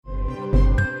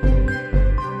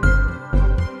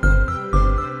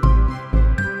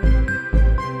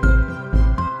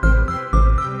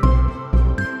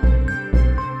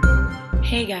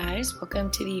welcome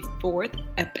to the 4th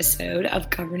episode of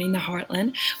Governing the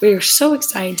Heartland. We are so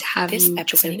excited to have This you.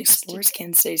 episode join us explores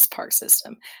Kansas City's park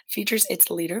system, features its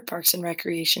leader, Parks and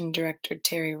Recreation Director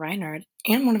Terry Reinhardt,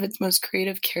 and one of its most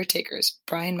creative caretakers,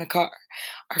 Brian McCarr.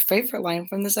 Our favorite line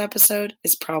from this episode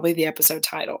is probably the episode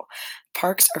title,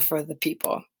 "Parks are for the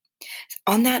people."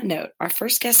 On that note, our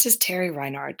first guest is Terry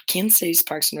Reinhardt, Kansas City's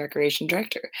Parks and Recreation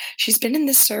Director. She's been in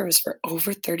this service for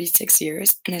over 36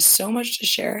 years and has so much to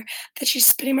share that she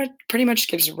pretty much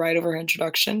gives right over her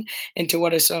introduction into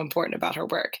what is so important about her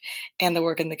work and the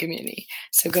work in the community.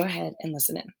 So go ahead and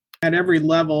listen in. At every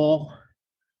level,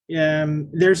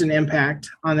 there's an impact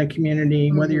on the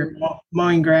community, whether you're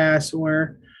mowing grass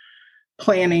or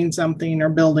planning something or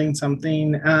building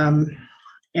something.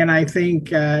 And I think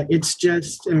it's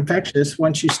just infectious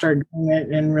once you start doing it.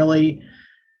 And really,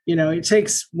 it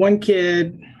takes one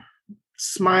kid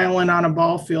smiling on a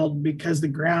ball field because the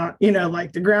ground,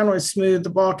 the ground was smooth, the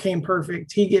ball came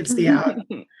perfect, he gets the out.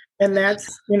 And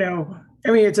that's,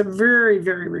 it's a very,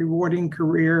 very rewarding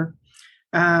career.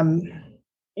 As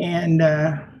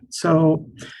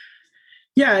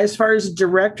far as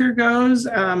director goes,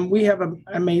 we have an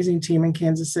amazing team in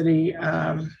Kansas City.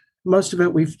 Most of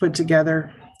it we've put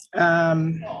together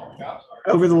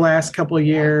over the last couple of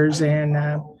years, and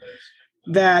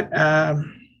that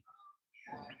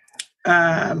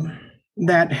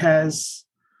has,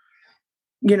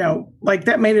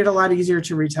 that made it a lot easier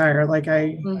to retire.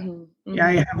 I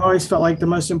have always felt like the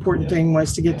most important thing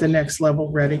was to get the next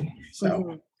level ready.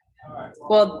 So.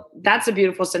 Well, that's a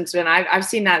beautiful sentiment. I've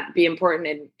seen that be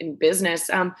important in business.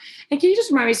 And can you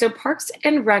just remind me, so Parks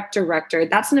and Rec Director,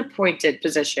 that's an appointed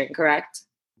position, correct?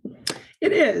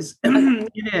 It is.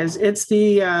 It is. It's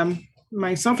the,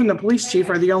 myself and the police chief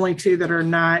are the only two that are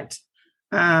not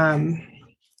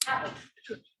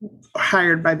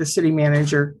hired by the city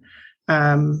manager.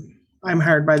 I'm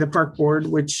hired by the park board,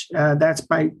 which that's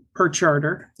per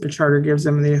charter. The charter gives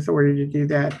them the authority to do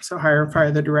that. So hire and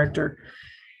fire the director.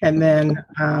 And then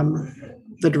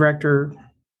the director,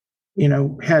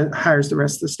 hires the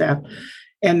rest of the staff.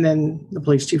 And then the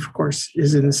police chief, of course,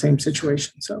 is in the same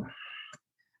situation. So.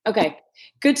 Okay,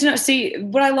 good to know. See,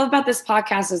 what I love about this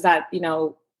podcast is that,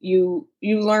 you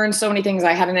learn so many things.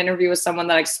 I had an interview with someone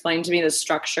that explained to me the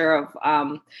structure of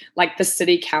the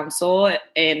city council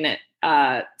in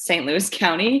St. Louis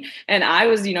County. And I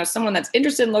was, someone that's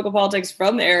interested in local politics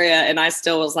from the area. And I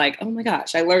still was like, oh my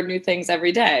gosh, I learn new things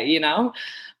every day,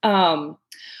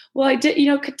 Well, I did,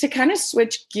 to kind of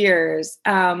switch gears,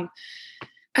 as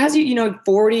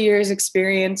 40 years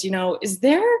experience, is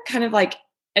there kind of like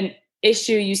an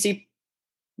issue you see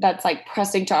that's like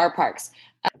pressing to our parks?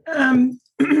 I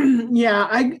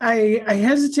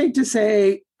hesitate to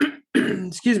say,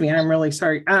 excuse me, I'm really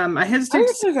sorry. I hesitate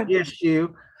to say the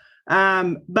issue,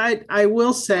 but I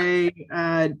will say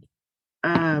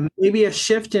maybe a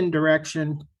shift in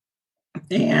direction.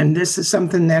 And this is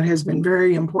something that has been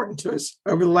very important to us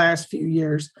over the last few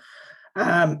years.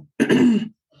 The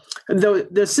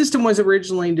system was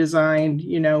originally designed,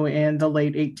 in the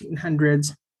late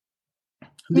 1800s.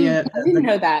 I didn't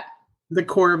know that. The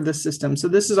core of the system. So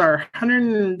this is our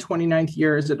 129th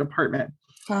year as a department.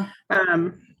 Huh.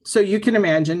 So you can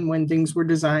imagine when things were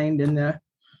designed in the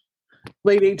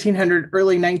late 1800s,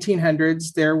 early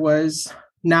 1900s, there was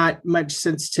not much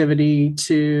sensitivity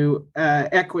to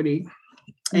equity.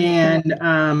 And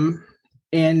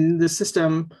the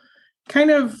system kind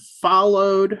of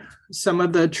followed some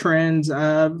of the trends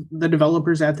of the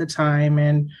developers at the time.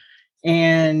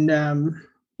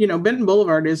 Benton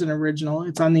Boulevard isn't original.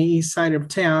 It's on the east side of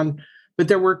town, but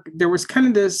there was kind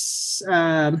of this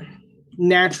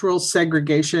natural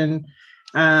segregation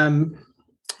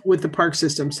with the park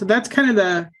system. So that's kind of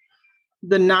the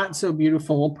not so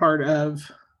beautiful part of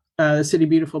the City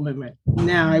Beautiful movement.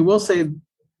 Now, I will say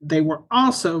they were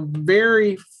also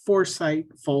very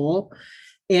foresightful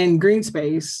in green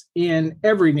space in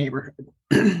every neighborhood.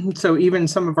 So even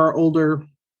some of our older,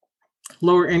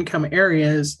 lower income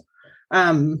areas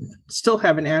still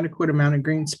have an adequate amount of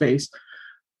green space.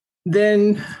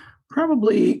 Then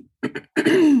probably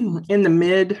in the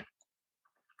mid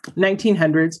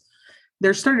 1900s,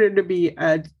 there started to be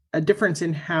a difference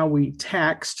in how we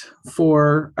taxed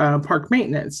for park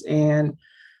maintenance, and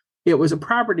it was a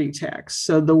property tax.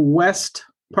 So the West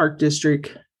Park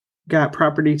District got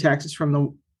property taxes from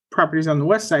the properties on the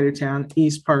west side of town.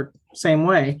 East Park, same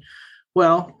way.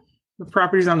 Well, the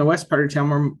properties on the west part of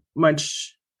town were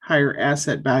much higher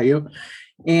asset value,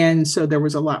 and so there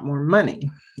was a lot more money.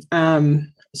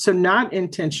 So not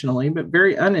intentionally, but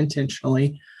very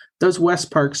unintentionally, those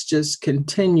West Parks just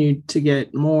continued to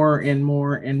get more and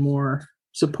more and more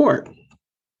support.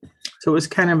 So it was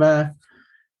kind of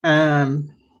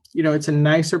It's a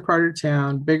nicer part of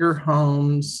town, bigger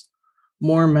homes,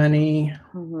 more money.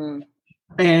 Mm-hmm.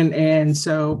 And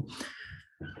so,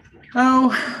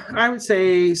 I would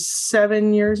say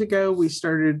 7 years ago, we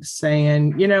started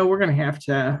saying, we're going to have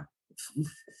to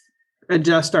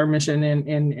adjust our mission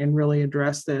and really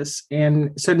address this.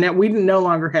 And so now we no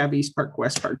longer have East Park,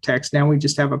 West Park tax. Now we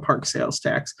just have a park sales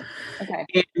tax. Okay.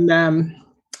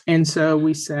 And so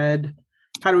we said,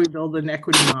 how do we build an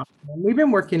equity model? And we've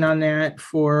been working on that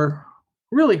for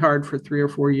really hard for 3 or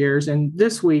 4 years. And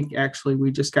this week, actually,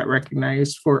 we just got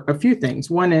recognized for a few things.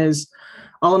 One is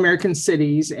All American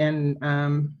Cities. And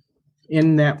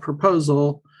in that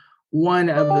proposal, one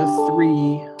of the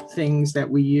 3 things that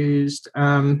we used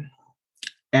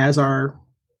as our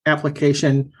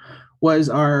application was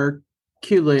our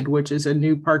QLID, which is a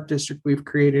new park district we've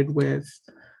created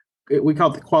we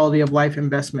call it the Quality of Life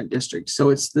Investment District. So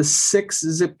it's the 6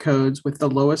 zip codes with the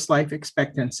lowest life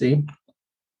expectancy.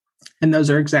 And those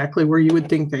are exactly where you would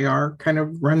think they are, kind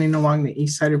of running along the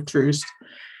east side of Troost,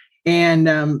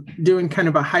 and doing kind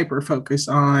of a hyper focus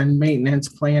on maintenance,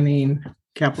 planning,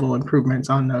 capital improvements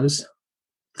on those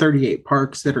 38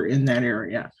 parks that are in that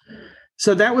area.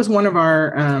 So that was one of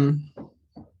our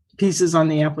pieces on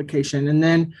the application. And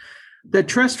then the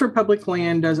Trust for Public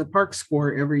Land does a park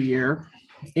score every year.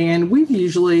 And we've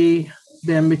usually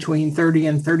been between 30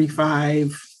 and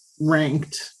 35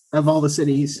 ranked of all the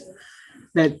cities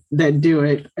that do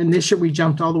it. And this year we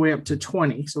jumped all the way up to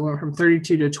 20. So we went from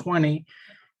 32 to 20.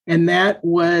 And that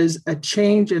was a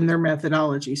change in their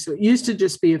methodology. So it used to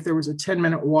just be if there was a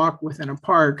 10-minute walk within a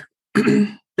park,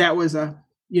 that was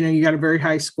you got a very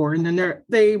high score. And then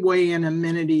they weigh in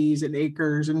amenities and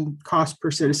acres and cost per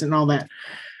citizen and all that.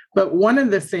 But one of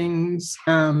the things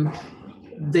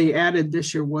they added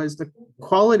this year was the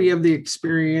quality of the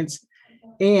experience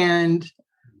and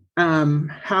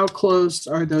how close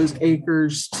are those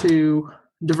acres to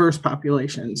diverse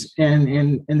populations and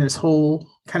in this whole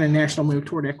kind of national move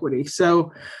toward equity.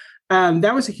 So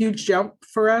that was a huge jump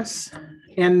for us.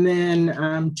 And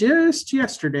then just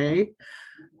yesterday,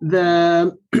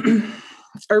 the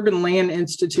Urban Land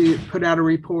Institute put out a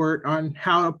report on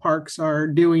how parks are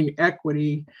doing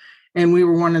equity. And we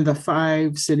were one of the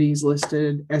 5 cities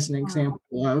listed as an example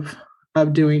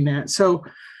of doing that. So,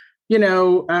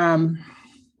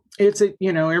 it's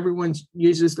everyone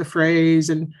uses the phrase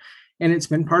and it's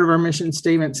been part of our mission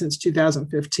statement since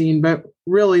 2015. But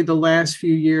really the last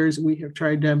few years, we have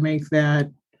tried to make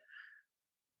that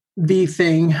the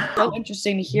thing. So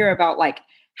interesting to hear about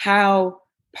how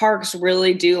parks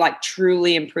really do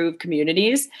truly improve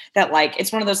communities, that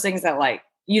it's one of those things that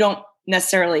you don't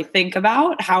necessarily think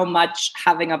about how much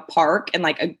having a park and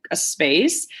a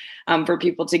space for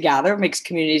people to gather makes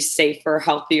communities safer,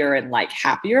 healthier, and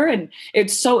happier. And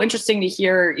it's so interesting to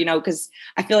hear, because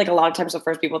I feel like a lot of times the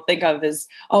first people think of is,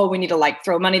 oh, we need to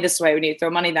throw money this way, we need to throw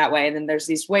money that way. And then there's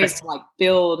these ways to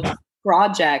build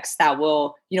projects that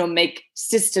will, make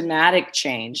systematic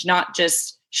change, not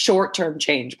just short-term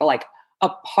change, but a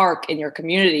park in your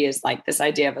community is this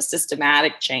idea of a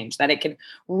systematic change, that it can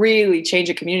really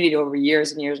change a community over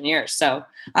years and years and years. So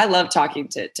I love talking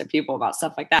to people about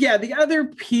stuff like that. Yeah. The other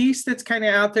piece that's kind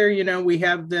of out there, we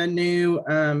have the new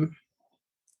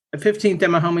 15th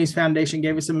Emma Homies Foundation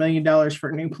gave us $1 million for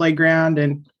a new playground,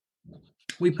 and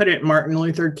we put it in Martin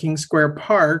Luther King Square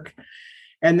Park.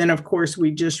 And then of course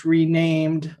we just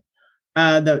renamed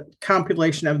the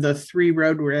compilation of the 3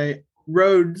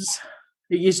 roads.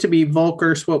 It used to be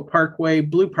Volker, Swope Parkway,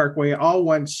 Blue Parkway, all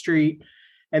one street.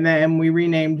 And then we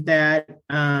renamed that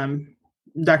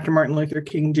Dr. Martin Luther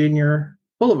King Jr.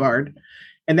 Boulevard.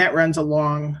 And that runs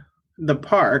along the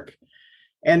park.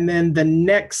 And then the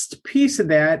next piece of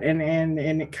that, and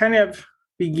it kind of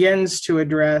begins to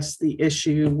address the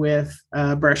issue with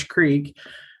Brush Creek,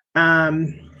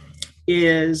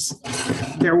 is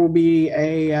there will be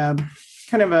a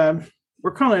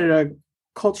we're calling it a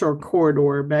cultural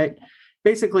corridor, but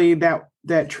basically that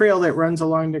trail that runs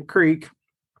along the creek,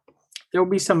 there will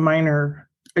be some minor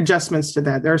adjustments to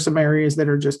that. There are some areas that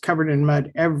are just covered in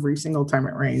mud every single time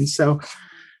it rains. So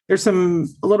there's a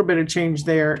little bit of change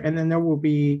there. And then there will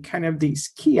be kind of these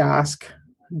kiosks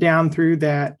down through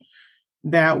that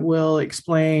will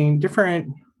explain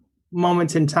different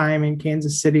moments in time in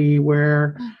Kansas City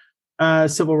where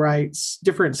different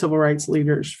civil rights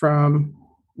leaders from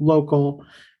local.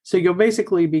 So you'll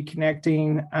basically be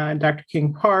connecting Dr.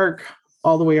 King Park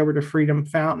all the way over to Freedom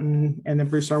Fountain and the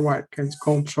Bruce R. Watkins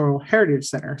Cultural Heritage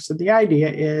Center. So the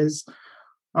idea is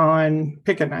on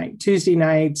pick a night, Tuesday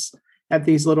nights at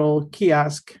these little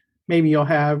kiosks, maybe you'll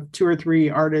have 2 or 3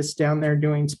 artists down there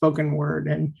doing spoken word,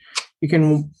 and you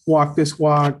can walk this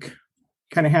walk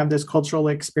kind of have this cultural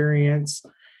experience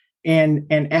and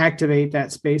activate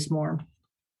that space more.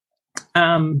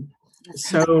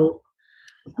 So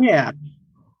yeah.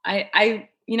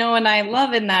 And I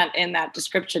love in that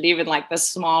description, even like the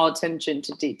small attention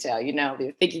to detail,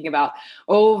 you're thinking about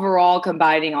overall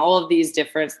combining all of these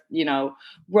different,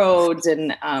 roads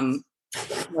and,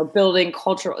 building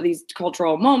these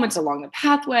cultural moments along the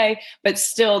pathway, but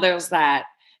still there's that.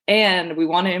 And we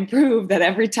want to improve that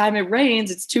every time it rains,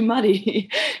 it's too muddy,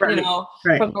 Right.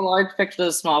 Right. From the large picture to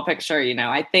the small picture,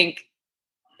 I think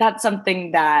that's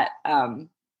something that,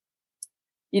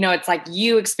 it's like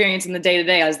you experience in the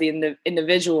day-to-day as the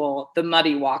individual, the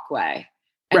muddy walkway.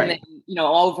 And right. then,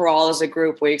 overall as a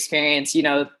group, we experience,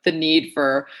 the need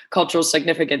for cultural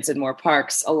significance in more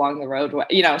parks along the roadway,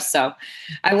 so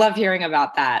I love hearing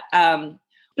about that. But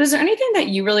is there anything that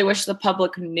you really wish the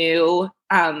public knew,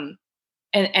 and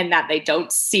that they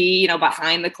don't see,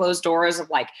 behind the closed doors of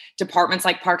like departments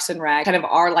like Parks and Rec, kind of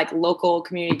our like local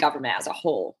community government as a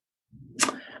whole?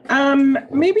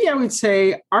 Maybe I would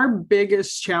say our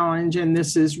biggest challenge, and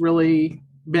this has really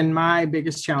been my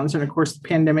biggest challenge, and of course the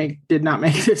pandemic did not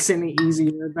make this any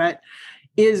easier, but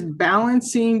is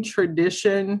balancing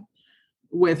tradition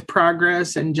with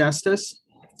progress and justice,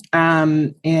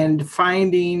 and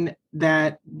finding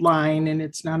that line. And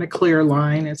it's not a clear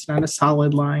line, it's not a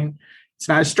solid line, it's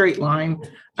not a straight line,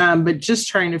 but just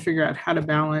trying to figure out how to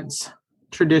balance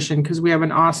tradition, because we have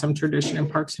an awesome tradition in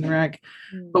Parks and Rec,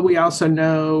 but we also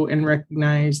know and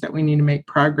recognize that we need to make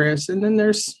progress. And then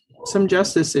there's some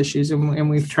justice issues, and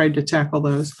we've tried to tackle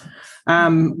those.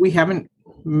 We haven't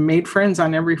made friends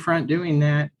on every front doing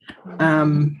that.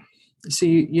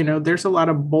 So there's a lot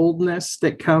of boldness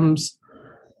that comes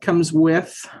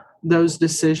with those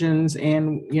decisions,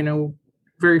 and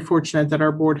very fortunate that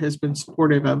our board has been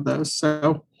supportive of those.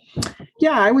 So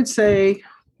yeah, I would say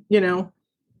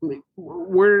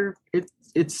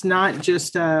it's not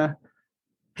just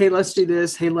hey, let's do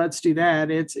this, hey, let's do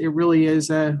that. It really is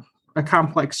a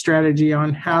complex strategy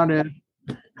on how to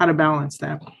balance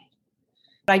that.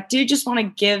 I do just want to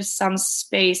give some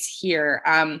space here.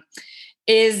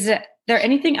 Is there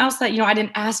anything else that I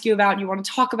didn't ask you about, you want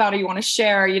to talk about, or you want to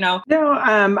share? No,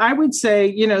 I would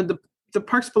say the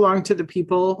parks belong to the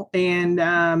people, and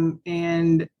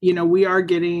we are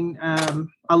getting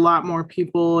a lot more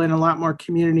people and a lot more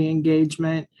community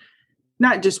engagement,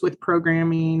 not just with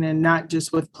programming and not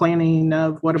just with planning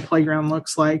of what a playground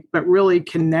looks like, but really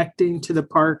connecting to the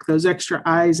park, those extra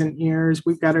eyes and ears.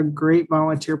 We've got a great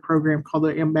volunteer program called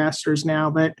the Ambassadors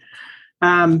now, but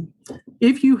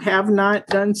if you have not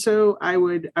done so, I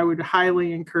would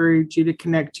highly encourage you to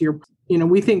connect to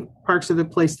we think parks are the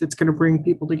place that's going to bring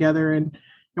people together, and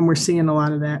we're seeing a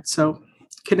lot of that. So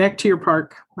connect to your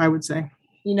park, I would say.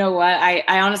 You know what? I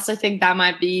honestly think that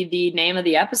might be the name of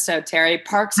the episode, Terry.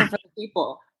 Parks are for the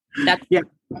people. That's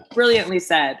brilliantly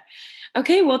said.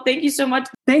 Okay, well, thank you so much.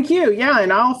 Thank you. Yeah,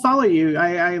 and I'll follow you.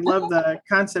 I love the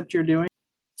concept you're doing.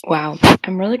 Wow.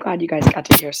 I'm really glad you guys got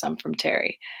to hear some from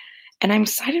Terry. And I'm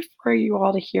excited for you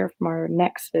all to hear from our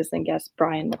next visiting guest,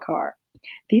 Brian McCarr.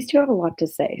 These two have a lot to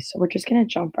say, so we're just going to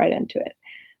jump right into it.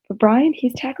 But Brian,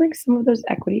 he's tackling some of those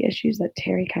equity issues that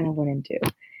Terry kind of went into.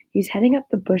 He's heading up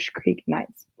the Bush Creek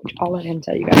Nights, which I'll let him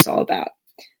tell you guys all about.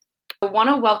 I want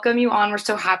to welcome you on. We're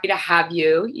so happy to have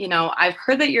you. I've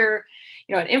heard that you're,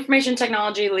 an information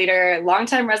technology leader,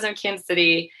 longtime resident of Kansas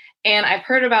City, and I've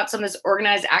heard about some of this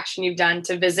organized action you've done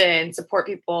to visit and support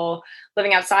people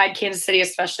living outside Kansas City,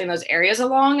 especially in those areas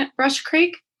along Bush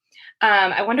Creek.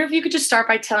 I wonder if you could just start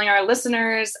by telling our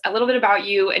listeners a little bit about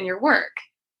you and your work.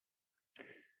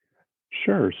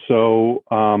 Sure. So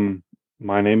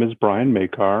my name is Brian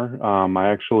Makar. I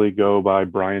actually go by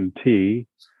Brian T.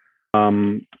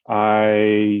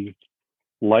 I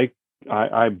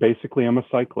basically am a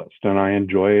cyclist, and I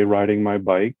enjoy riding my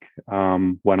bike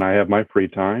when I have my free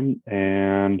time.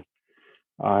 And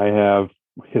I have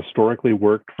historically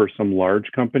worked for some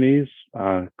large companies,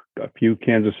 a few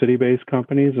Kansas City-based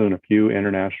companies and a few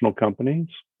international companies.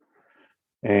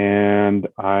 And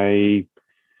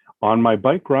on my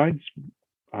bike rides,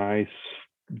 I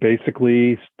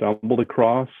basically stumbled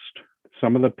across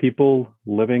some of the people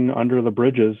living under the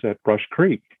bridges at Bush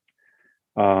Creek.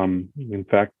 In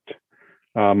fact,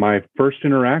 my first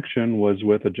interaction was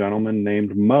with a gentleman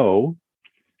named Mo,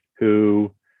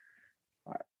 who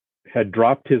had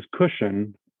dropped his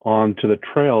cushion onto the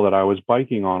trail that I was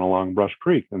biking on along Bush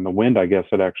Creek, and the wind, I guess,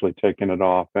 had actually taken it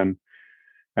off. And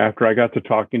after I got to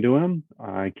talking to him,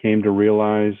 I came to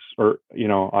realize,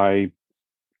 I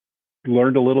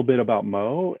learned a little bit about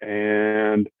Mo,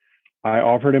 and I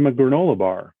offered him a granola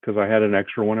bar because I had an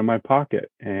extra one in my pocket.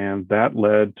 And that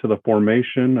led to the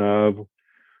formation of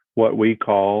what we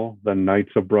call the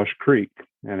Knights of Brush Creek.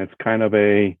 And it's kind of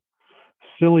a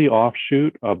silly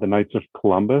offshoot of the Knights of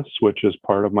Columbus, which is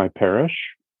part of my parish.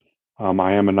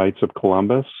 I am a Knights of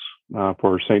Columbus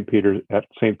for St.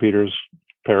 Peter's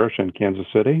Parish in Kansas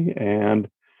City. And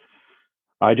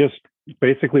I just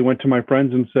basically went to my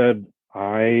friends and said,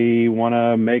 I want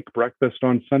to make breakfast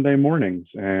on Sunday mornings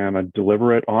and I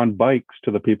deliver it on bikes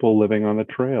to the people living on the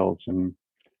trails. And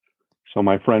so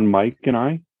my friend Mike and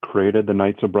I created the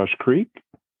Knights of Brush Creek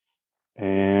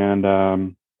and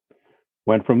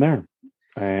went from there.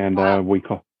 And Wow.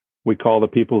 we call the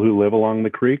people who live along the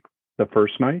creek the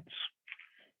First Knights.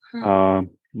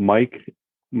 Mike,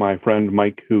 my friend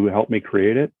Mike, who helped me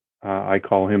create it, I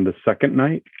call him the Second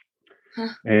Knight.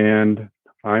 And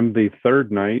I'm the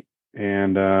Third Knight.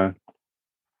 And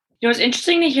It's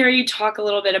interesting to hear you talk a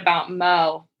little bit about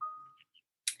Mo.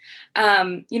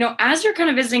 As you're kind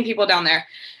of visiting people down there,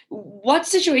 what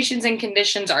situations and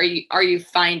conditions are you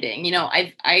finding?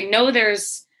 I know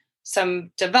there's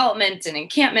some development and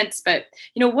encampments, but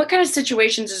what kind of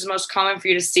situations is most common for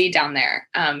you to see down there?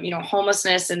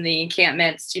 Homelessness in the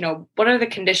encampments. What are the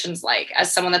conditions like?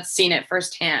 As someone that's seen it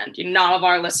firsthand, not all of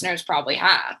our listeners probably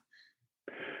have.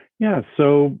 Yeah,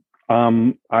 so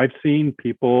I've seen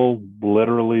people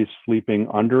literally sleeping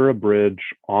under a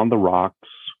bridge on the rocks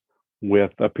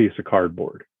with a piece of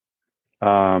cardboard.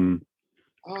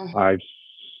 I've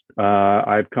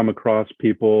come across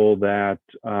people that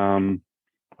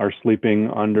are sleeping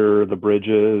under the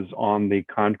bridges on the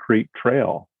concrete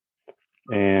trail,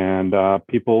 and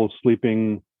people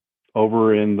sleeping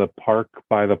over in the park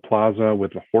by the plaza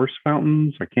with the horse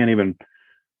fountains.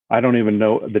 I don't even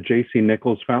know, the J.C.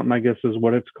 Nichols fountain, I guess is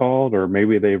what it's called, or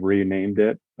maybe they've renamed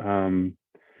it.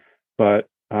 But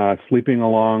sleeping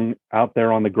along out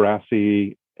there on the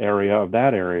grassy area of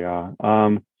that area.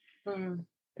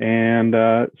 And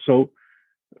so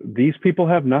these people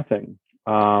have nothing.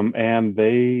 And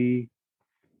they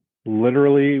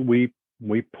literally, we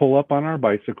pull up on our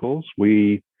bicycles.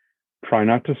 We try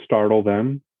not to startle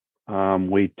them.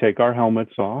 We take our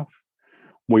helmets off.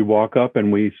 We walk up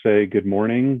and we say, "Good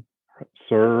morning,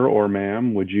 sir or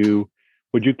ma'am. Would you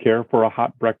care for a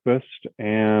hot breakfast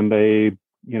and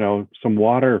some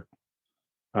water?"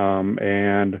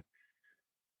 And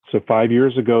so 5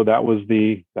 years ago, that was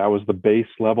the base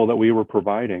level that we were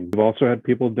providing. We've also had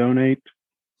people donate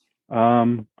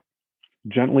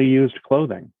gently used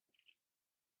clothing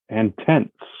and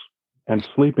tents and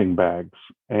sleeping bags.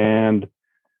 And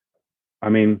I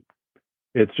mean,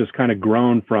 it's just kind of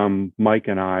grown from Mike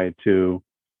and I to,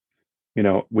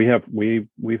 we have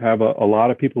a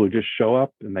lot of people who just show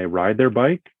up and they ride their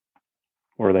bike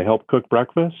or they help cook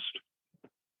breakfast.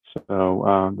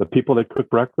 So the people that cook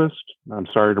breakfast, I'm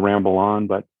sorry to ramble on,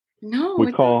 but No,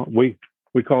 we call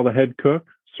the head cook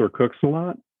Sir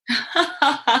Cooks-a-lot.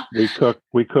 We cook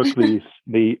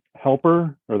the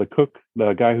helper or the cook,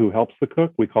 the guy who helps the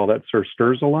cook. We call that Sir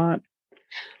Stirs-a-lot.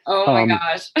 Oh my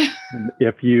gosh.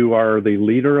 If you are the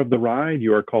leader of the ride,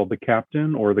 you are called the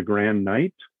captain or the grand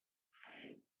knight.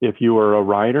 If you are a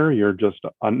rider, you're just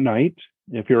a knight.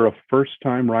 If you're a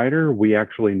first-time rider, we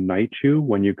actually knight you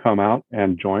when you come out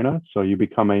and join us. So you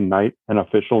become a knight, an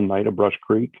official Knight of Brush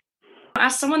Creek.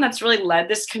 As someone that's really led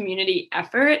this community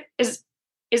effort,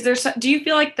 do you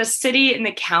feel like the city and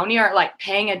the county are like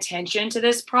paying attention to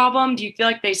this problem? Do you feel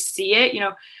like they see it?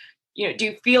 Do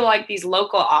you feel like these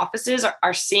local offices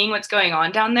are seeing what's going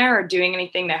on down there or doing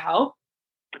anything to help?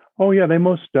 Oh yeah, they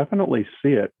most definitely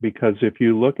see it, because if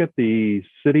you look at the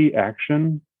city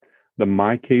action, the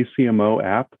MyKCMO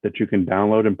app that you can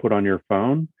download and put on your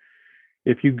phone,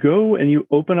 if you go and you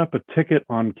open up a ticket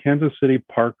on Kansas City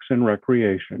Parks and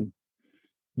Recreation,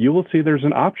 you will see there's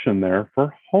an option there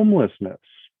for homelessness.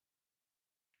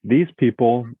 These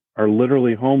people are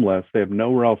literally homeless. They have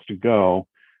nowhere else to go.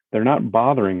 They're not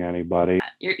bothering anybody.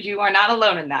 You are not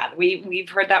alone in that. We've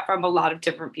heard that from a lot of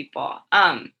different people.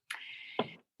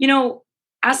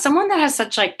 As someone that has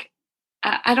such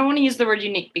I don't want to use the word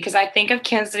unique, because I think of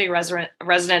Kansas City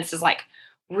residents as like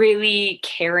really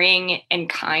caring and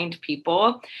kind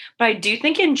people. But I do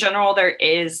think in general, there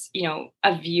is,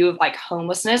 a view of like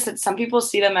homelessness that some people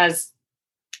see them as,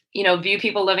 view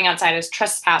people living outside as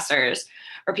trespassers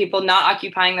or people not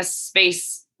occupying the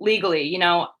space legally.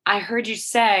 I heard you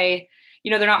say,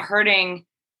 they're not hurting,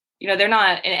 they're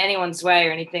not in anyone's way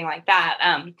or anything like that.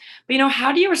 But,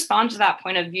 how do you respond to that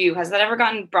point of view? Has that ever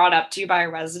gotten brought up to you by a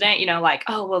resident? Like,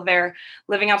 oh, well, they're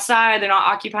living outside, they're not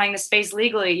occupying the space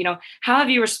legally. How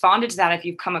have you responded to that if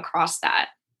you've come across that?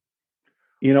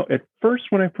 At first,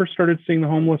 when I first started seeing the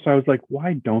homeless, I was like,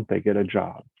 why don't they get a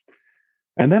job?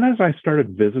 And then as I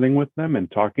started visiting with them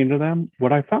and talking to them,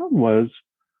 what I found was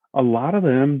a lot of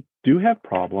them do have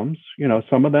problems.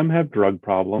 Some of them have drug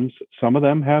problems. Some of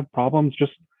them have problems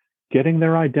just getting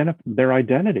their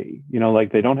identity.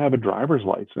 Like they don't have a driver's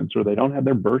license, or they don't have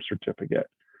their birth certificate,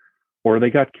 or they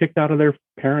got kicked out of their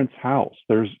parents' house.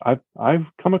 I've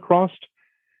come across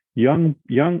young.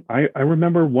 I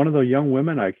remember one of the young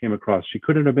women I came across. She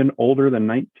couldn't have been older than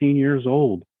 19 years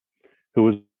old, who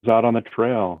was out on the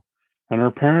trail, and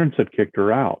her parents had kicked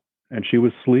her out, and she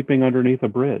was sleeping underneath a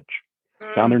bridge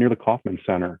down there near the Kauffman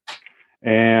Center.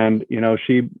 And,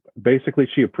 she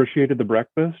appreciated the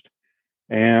breakfast.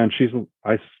 And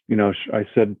I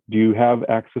said, do you have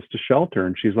access to shelter?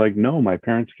 And she's like, no, my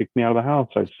parents kicked me out of the house.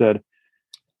 I said,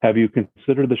 have you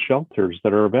considered the shelters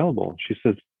that are available? She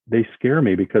says, they scare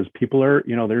me because people are,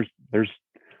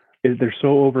 they're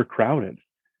so overcrowded.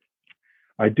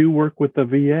 I do work with the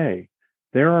VA.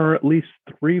 There are at least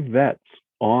 3 vets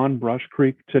on Brush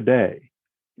Creek today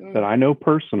that I know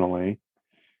personally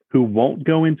who won't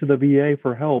go into the VA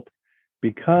for help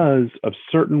because of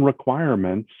certain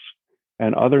requirements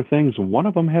and other things. One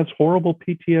of them has horrible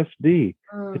PTSD.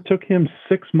 It took him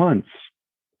 6 months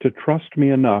to trust me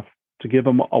enough to give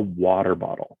him a water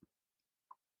bottle.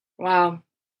 Wow.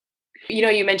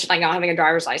 You mentioned like not having a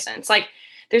driver's license. Like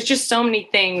there's just so many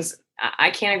things.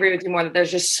 I can't agree with you more that there's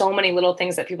just so many little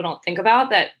things that people don't think about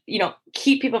that,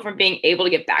 keep people from being able to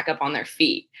get back up on their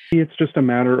feet. It's just a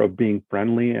matter of being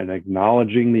friendly and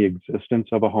acknowledging the existence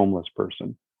of a homeless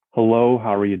person. Hello,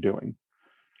 how are you doing?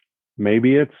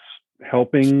 Maybe it's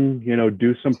helping,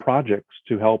 do some projects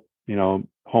to help,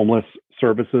 homeless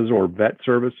services or vet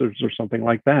services or something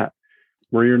like that,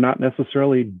 where you're not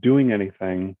necessarily doing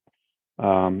anything.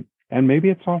 And maybe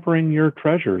it's offering your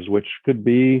treasures, which could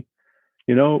be,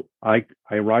 I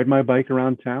ride my bike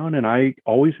around town and I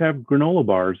always have granola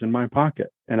bars in my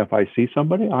pocket. And if I see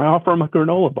somebody, I offer them a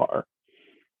granola bar.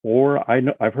 Or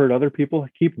I've heard other people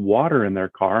keep water in their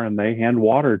car and they hand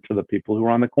water to the people who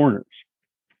are on the corners.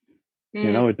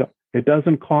 It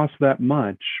doesn't cost that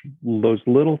much. Those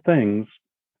little things,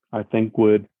 I think,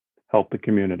 would help the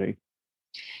community.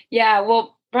 Yeah.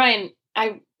 Well, Brian,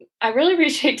 I really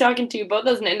appreciate talking to you both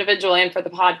as an individual and for the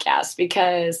podcast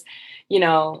because,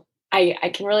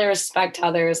 I can really respect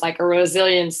how there's like a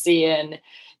resiliency and,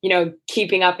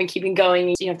 keeping up and keeping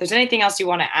going. If there's anything else you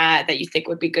want to add that you think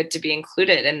would be good to be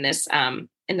included in this,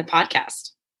 in the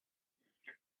podcast.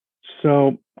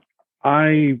 So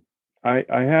I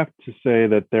have to say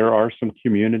that there are some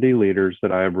community leaders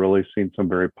that I have really seen some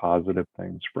very positive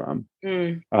things from.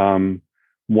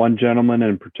 One gentleman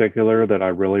in particular that I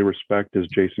really respect is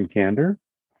Jason Kander.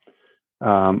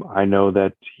 I know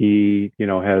that he,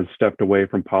 has stepped away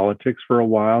from politics for a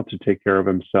while to take care of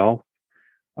himself.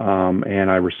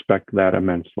 And I respect that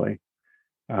immensely.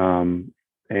 And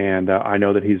I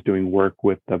know that he's doing work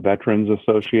with the Veterans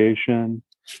Association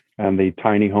and the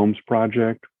Tiny Homes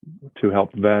Project to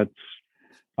help vets.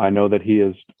 I know that he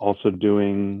is also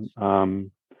doing,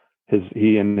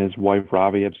 he and his wife,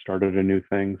 Ravi, have started a new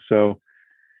thing. So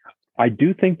I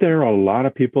do think there are a lot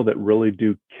of people that really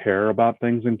do care about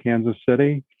things in Kansas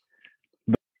City.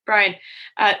 Brian,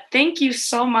 thank you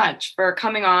so much for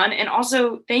coming on. And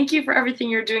also thank you for everything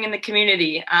you're doing in the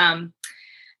community. I'm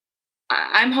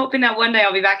hoping that one day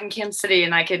I'll be back in Kansas City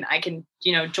and I can,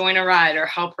 join a ride or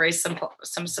help raise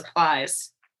some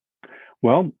supplies.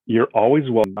 Well, you're always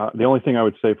welcome. The only thing I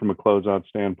would say from a closeout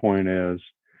standpoint is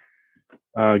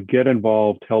get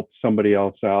involved, help somebody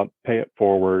else out, pay it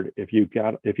forward. If you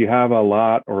have a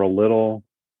lot or a little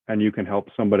and you can help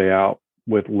somebody out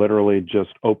with literally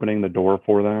just opening the door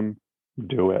for them,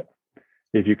 do it.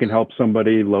 If you can help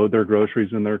somebody load their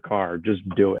groceries in their car, just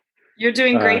do it. You're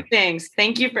doing great things.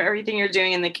 Thank you for everything you're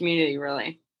doing in the community,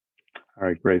 really. All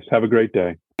right, Grace. Have a great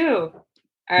day. You too.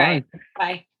 All right.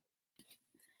 Bye.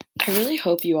 I really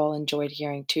hope you all enjoyed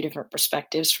hearing 2 different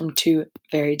perspectives from 2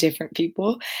 very different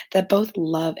people that both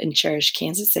love and cherish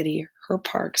Kansas City, her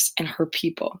parks, and her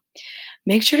people.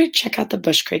 Make sure to check out the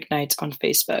Bush Creek Nights on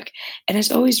Facebook. And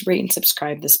as always, rate and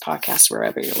subscribe this podcast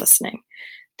wherever you're listening.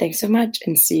 Thanks so much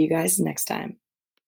and see you guys next time.